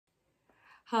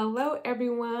Hello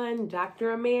everyone,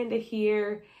 Dr. Amanda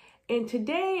here, and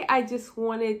today I just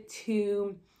wanted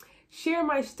to share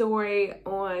my story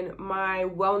on my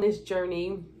wellness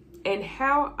journey and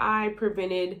how I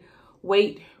prevented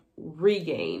weight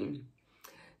regain.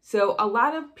 So a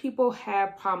lot of people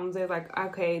have problems. They're like,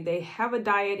 okay, they have a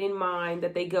diet in mind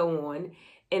that they go on,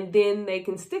 and then they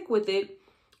can stick with it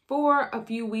for a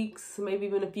few weeks, maybe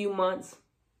even a few months,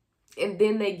 and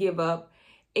then they give up.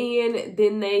 And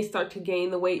then they start to gain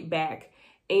the weight back,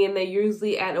 and they're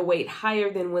usually at a weight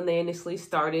higher than when they initially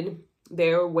started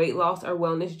their weight loss or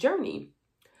wellness journey.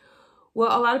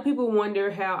 Well, a lot of people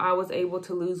wonder how I was able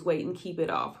to lose weight and keep it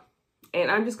off. And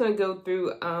I'm just going to go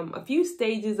through a few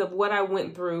stages of what I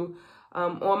went through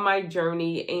on my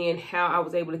journey and how I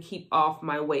was able to keep off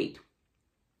my weight.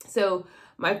 So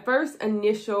my first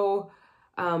initial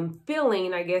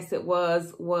feeling, I guess it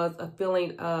was a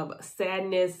feeling of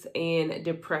sadness and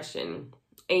depression.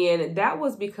 And that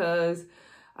was because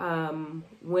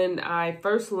when I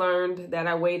first learned that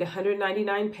I weighed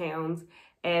 199 pounds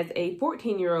as a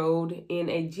 14-year-old in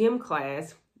a gym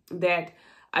class, that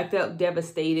I felt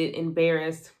devastated,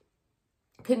 embarrassed,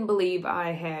 couldn't believe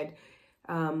I had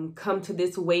come to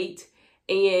this weight.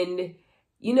 And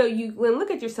you know, you can look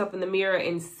at yourself in the mirror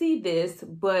and see this,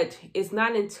 but it's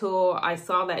not until I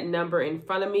saw that number in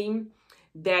front of me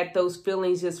that those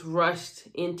feelings just rushed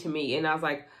into me. And I was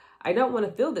like, I don't want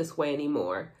to feel this way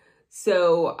anymore.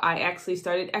 So I actually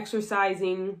started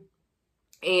exercising.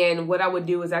 And what I would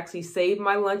do is actually save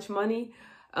my lunch money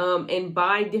and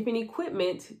buy different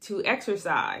equipment to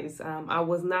exercise. I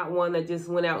was not one that just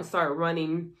went out and started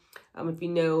running. If you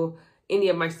know any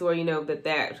of my story, you know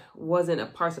that wasn't a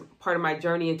part of my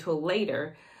journey until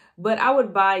later. But I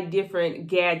would buy different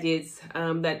gadgets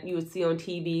that you would see on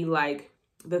TV, like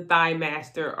the Thigh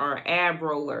Master or Ab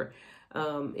Roller.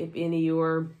 If any of you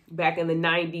were back in the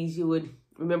 90s, you would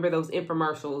remember those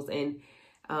infomercials. And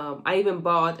I even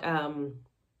bought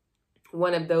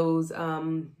one of those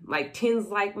like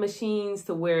TENS-like machines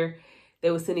to where they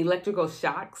would send electrical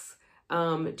shocks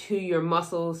to your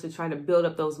muscles to try to build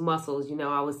up those muscles. You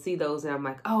know, I would see those and I'm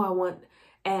like, oh, I want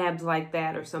abs like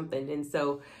that or something. And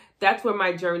so that's where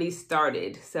my journey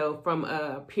started. So from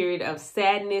a period of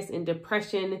sadness and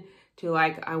depression to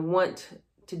like, I want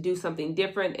to do something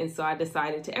different. And so I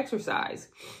decided to exercise.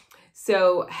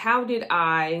 So how did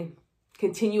I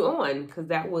continue on? Because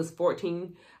that was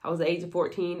 14. I was the age of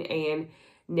 14 and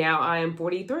now I am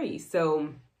 43.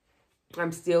 So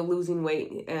I'm still losing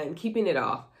weight and keeping it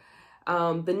off.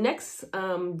 The next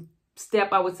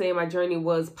step I would say in my journey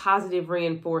was positive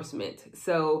reinforcement.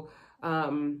 So,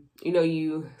 you know,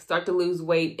 you start to lose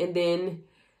weight and then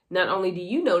not only do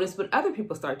you notice, but other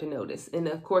people start to notice. And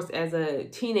of course, as a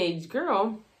teenage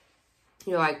girl,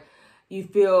 you're like, you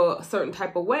feel a certain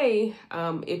type of way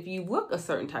if you look a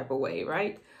certain type of way,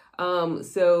 right?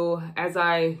 So as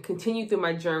I continued through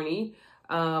my journey,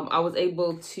 I was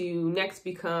able to next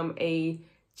become a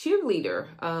cheerleader.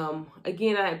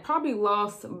 Again, I had probably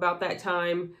lost about that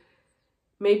time,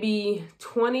 maybe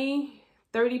 20,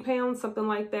 30 pounds, something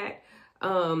like that.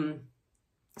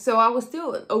 So I was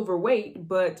still overweight,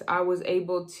 but I was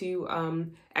able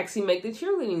to actually make the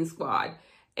cheerleading squad.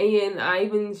 And I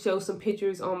even show some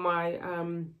pictures on my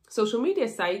social media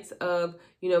sites of,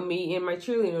 you know, me in my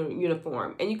cheerleader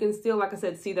uniform. And you can still, like I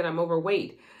said, see that I'm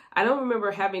overweight. I don't remember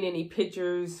having any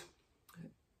pictures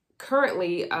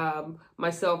currently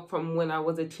myself from when I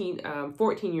was a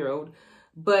 14-year-old,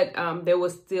 but there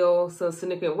was still some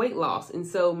significant weight loss. And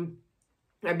so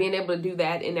being able to do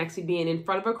that and actually being in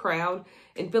front of a crowd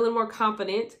and feeling more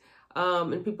confident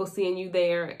and people seeing you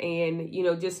there and, you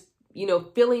know, just, you know,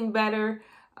 feeling better,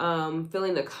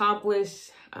 feeling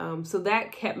accomplished. So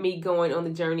that kept me going on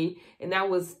the journey. And that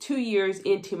was 2 years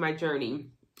into my journey.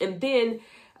 And then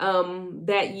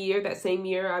that same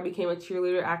year, I became a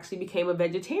cheerleader, actually became a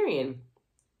vegetarian.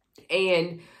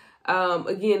 And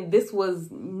again, this was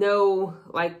no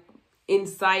like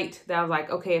insight that I was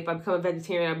like, okay, if I become a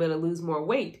vegetarian, I'm going to lose more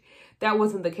weight. That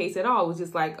wasn't the case at all. It was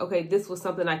just like, okay, this was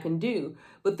something I can do.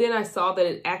 But then I saw that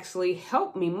it actually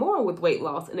helped me more with weight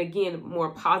loss. And again, more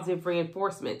positive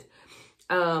reinforcement.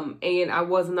 And I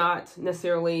was not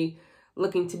necessarily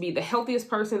looking to be the healthiest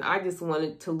person. I just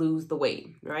wanted to lose the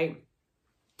weight, right?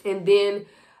 And then,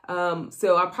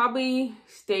 so I probably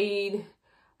stayed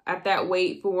at that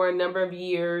weight for a number of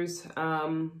years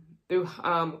through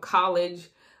college,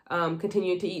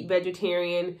 continuing to eat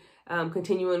vegetarian,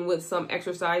 continuing with some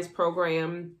exercise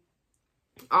program,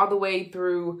 all the way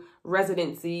through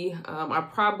residency. I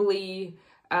probably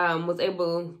was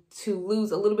able to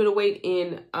lose a little bit of weight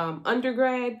in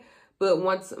undergrad, But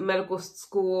once medical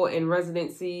school and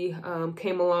residency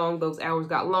came along, those hours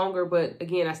got longer. But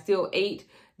again, I still ate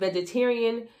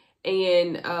vegetarian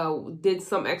and did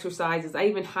some exercises. I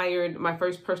even hired my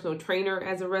first personal trainer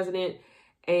as a resident.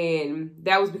 And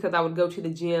that was because I would go to the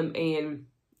gym and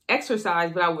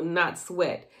exercise, but I would not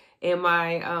sweat. And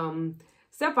my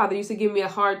stepfather used to give me a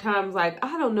hard time. Like,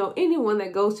 I don't know anyone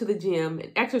that goes to the gym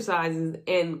and exercises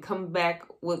and comes back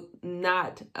with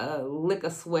not a lick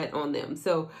of sweat on them.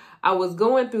 So I was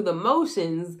going through the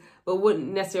motions, but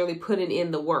wouldn't necessarily putting in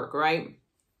the work, right?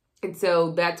 And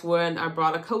so that's when I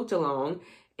brought a coach along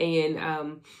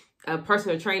and a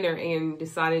personal trainer and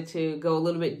decided to go a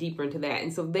little bit deeper into that.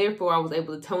 And so therefore I was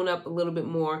able to tone up a little bit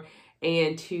more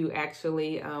and to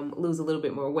actually lose a little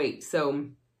bit more weight. So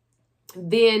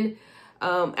then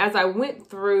as I went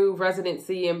through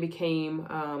residency and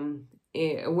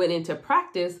went into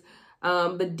practice,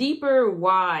 the deeper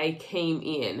why came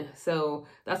in. So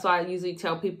that's why I usually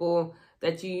tell people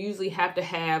that you usually have to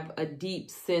have a deep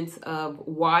sense of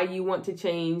why you want to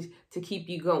change to keep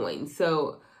you going.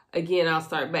 So again, I'll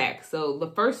start back. So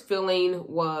the first feeling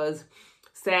was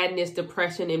sadness,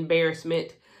 depression,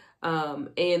 embarrassment,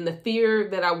 and the fear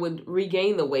that I would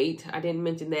regain the weight. I didn't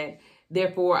mention that.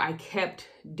 Therefore, I kept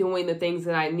doing the things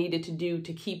that I needed to do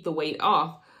to keep the weight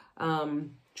off,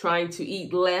 trying to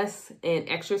eat less and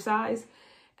exercise.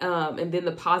 And then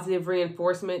the positive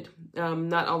reinforcement,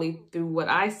 not only through what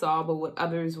I saw, but what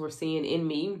others were seeing in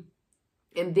me.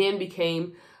 And then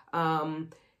became,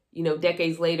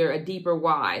 decades later, a deeper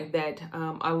why that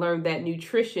I learned that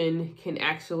nutrition can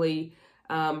actually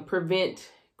prevent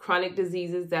chronic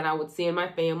diseases that I would see in my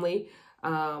family,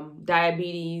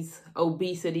 diabetes,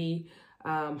 obesity,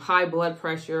 high blood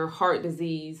pressure, heart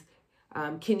disease,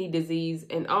 kidney disease,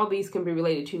 and all these can be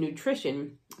related to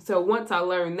nutrition. So once I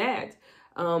learned that,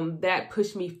 that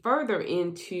pushed me further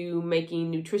into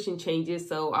making nutrition changes.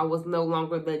 So I was no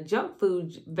longer the junk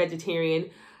food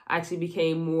vegetarian. I actually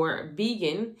became more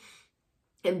vegan,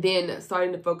 and then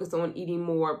starting to focus on eating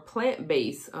more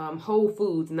plant-based, whole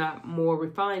foods, not more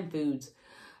refined foods.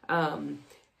 And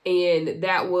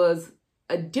that was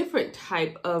a different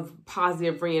type of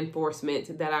positive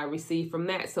reinforcement that I received from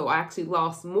that. So I actually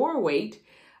lost more weight.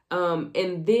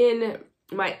 And then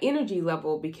my energy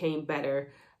level became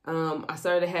better. I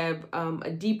started to have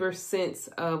a deeper sense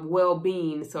of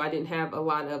well-being. So I didn't have a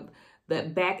lot of the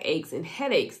backaches and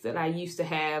headaches that I used to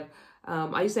have.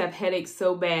 I used to have headaches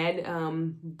so bad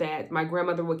that my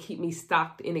grandmother would keep me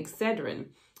stocked in Excedrin.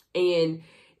 And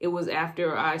it was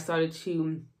after I started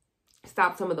to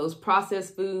stop some of those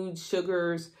processed foods,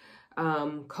 sugars,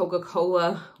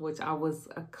 Coca-Cola, which I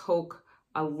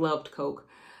loved Coke,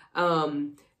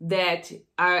 that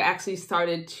I actually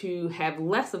started to have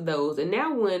less of those. And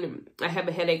now when I have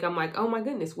a headache, I'm like, oh my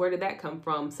goodness, where did that come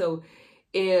from? So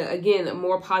again, a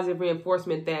more positive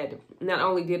reinforcement that not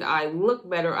only did I look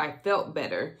better, I felt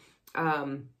better.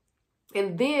 And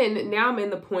then now I'm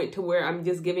in the point to where I'm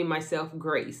just giving myself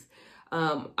grace.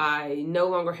 I no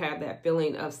longer have that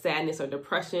feeling of sadness or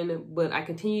depression, but I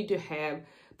continue to have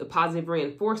the positive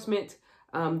reinforcement.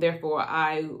 Therefore,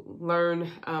 I learn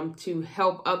to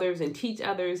help others and teach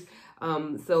others.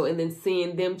 And then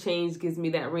seeing them change gives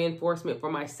me that reinforcement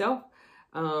for myself,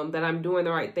 that I'm doing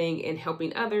the right thing and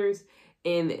helping others.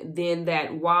 And then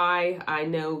that why I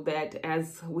know that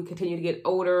as we continue to get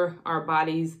older, our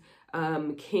bodies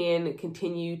can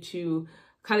continue to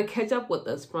kind of catch up with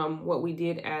us from what we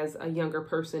did as a younger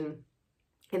person.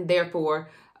 And therefore,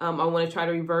 I want to try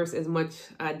to reverse as much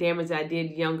damage I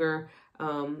did younger.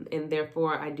 And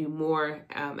therefore, I do more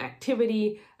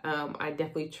activity. I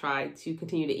definitely try to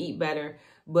continue to eat better.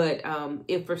 But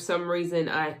if for some reason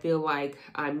I feel like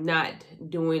I'm not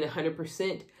doing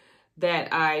 100%,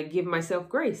 that I give myself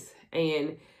grace.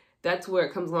 And that's where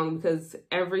it comes along, because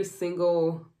every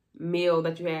single meal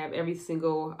that you have, every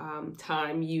single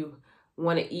time you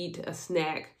want to eat a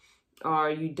snack, or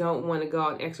you don't want to go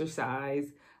out and exercise,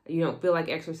 you don't feel like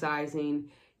exercising,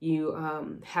 you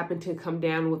happen to come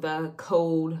down with a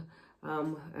cold,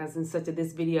 as in such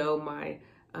this video, my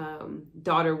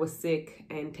daughter was sick,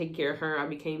 and taking care of her, I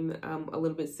became a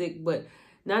little bit sick, but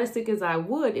not as sick as I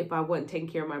would if I wasn't taking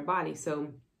care of my body.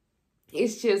 So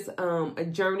it's just a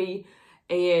journey,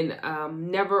 and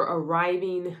never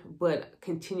arriving, but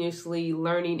continuously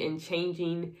learning and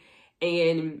changing.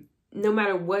 And no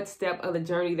matter what step of the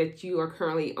journey that you are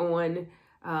currently on,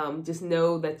 just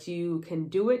know that you can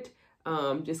do it.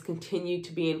 Just continue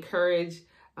to be encouraged.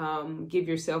 Give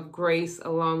yourself grace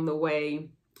along the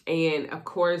way. And of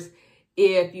course,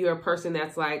 if you're a person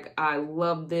that's like, I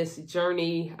love this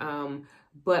journey,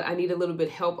 but I need a little bit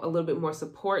help, a little bit more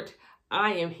support,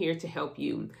 I am here to help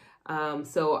you.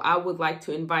 So I would like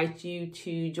to invite you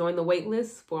to join the wait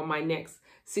list for my next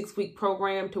 6-week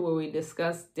program, to where we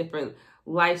discuss different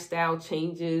lifestyle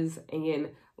changes and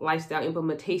lifestyle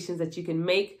implementations that you can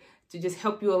make to just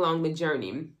help you along the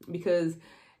journey. Because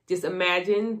just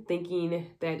imagine thinking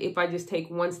that if I just take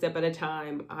one step at a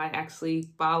time, I actually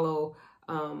follow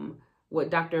what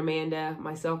Dr. Amanda,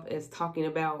 myself, is talking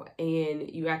about,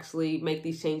 and you actually make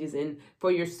these changes. And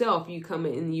for yourself, you come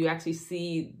in and you actually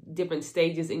see different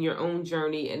stages in your own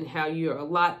journey and how you're a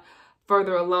lot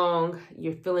further along,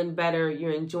 you're feeling better,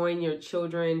 you're enjoying your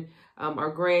children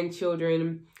or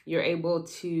grandchildren, you're able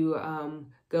to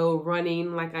go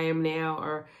running like I am now,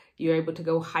 or you're able to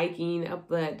go hiking up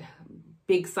that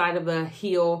big side of a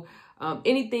hill.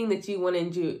 Anything that you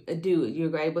want to do,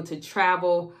 you're able to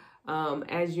travel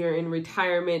as you're in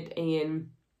retirement and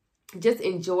just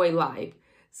enjoy life.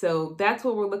 So that's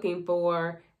what we're looking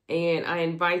for. And I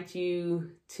invite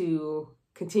you to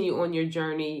continue on your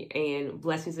journey, and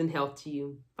blessings and health to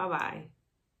you. Bye-bye.